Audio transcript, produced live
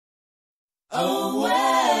Away,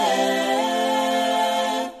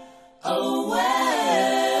 away.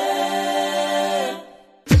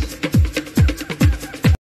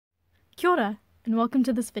 Kia ora, and welcome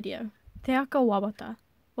to this video. Te aka wawata,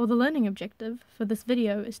 or the learning objective for this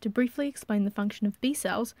video is to briefly explain the function of B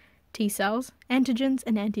cells, T cells, antigens,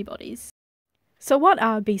 and antibodies. So what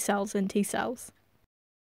are B cells and T cells?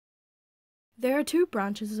 There are two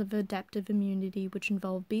branches of adaptive immunity which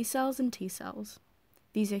involve B cells and T cells.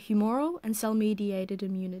 These are humoral and cell-mediated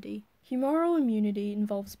immunity. Humoral immunity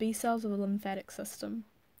involves B cells of the lymphatic system.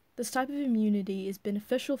 This type of immunity is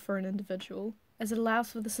beneficial for an individual, as it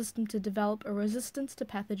allows for the system to develop a resistance to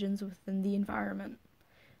pathogens within the environment.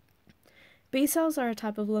 B cells are a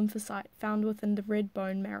type of lymphocyte found within the red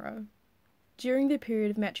bone marrow. During the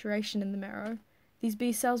period of maturation in the marrow, these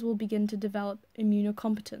B cells will begin to develop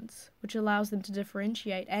immunocompetence, which allows them to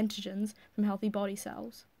differentiate antigens from healthy body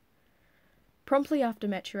cells. Promptly after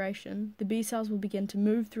maturation, the B cells will begin to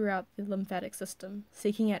move throughout the lymphatic system,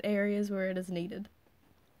 seeking out areas where it is needed.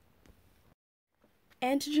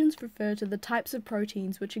 Antigens refer to the types of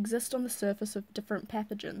proteins which exist on the surface of different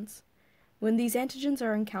pathogens. When these antigens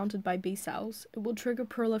are encountered by B cells, it will trigger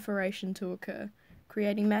proliferation to occur,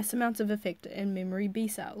 creating mass amounts of effector and memory B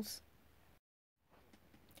cells.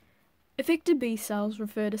 Effector B cells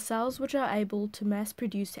refer to cells which are able to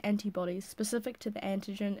mass-produce antibodies specific to the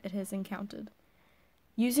antigen it has encountered.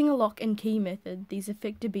 Using a lock and key method, these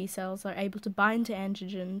effector B cells are able to bind to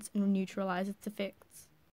antigens and neutralize its effects.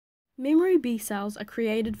 Memory B cells are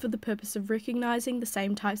created for the purpose of recognizing the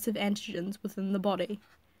same types of antigens within the body.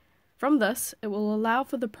 From this, it will allow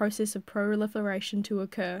for the process of proliferation to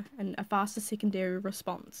occur and a faster secondary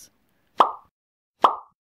response.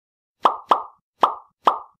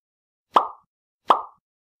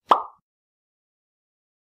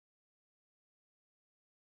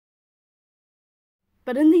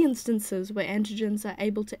 But in the instances where antigens are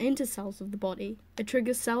able to enter cells of the body, it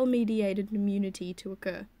triggers cell-mediated immunity to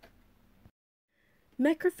occur.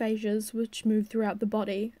 Macrophages, which move throughout the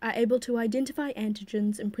body, are able to identify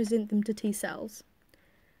antigens and present them to T cells.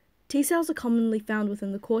 T cells are commonly found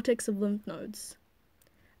within the cortex of lymph nodes.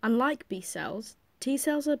 Unlike B cells, T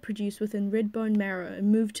cells are produced within red bone marrow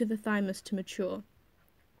and move to the thymus to mature.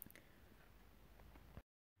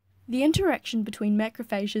 The interaction between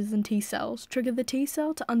macrophages and T cells trigger the T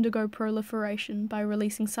cell to undergo proliferation by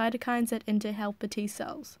releasing cytokines that enter helper T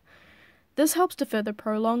cells. This helps to further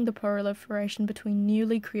prolong the proliferation between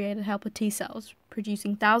newly created helper T cells,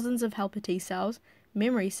 producing thousands of helper T cells,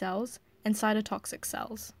 memory cells, and cytotoxic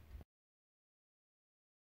cells.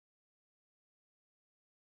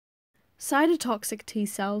 Cytotoxic T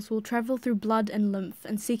cells will travel through blood and lymph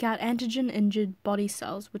and seek out antigen-injured body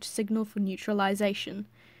cells which signal for neutralization.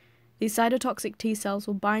 These cytotoxic T cells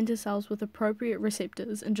will bind to cells with appropriate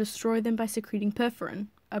receptors and destroy them by secreting perforin,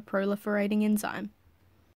 a proliferating enzyme.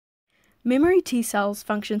 Memory T cells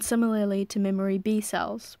function similarly to memory B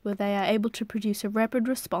cells, where they are able to produce a rapid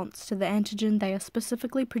response to the antigen they are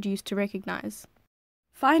specifically produced to recognize.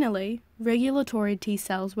 Finally, regulatory T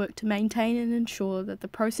cells work to maintain and ensure that the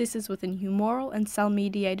processes within humoral and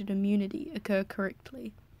cell-mediated immunity occur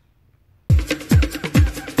correctly.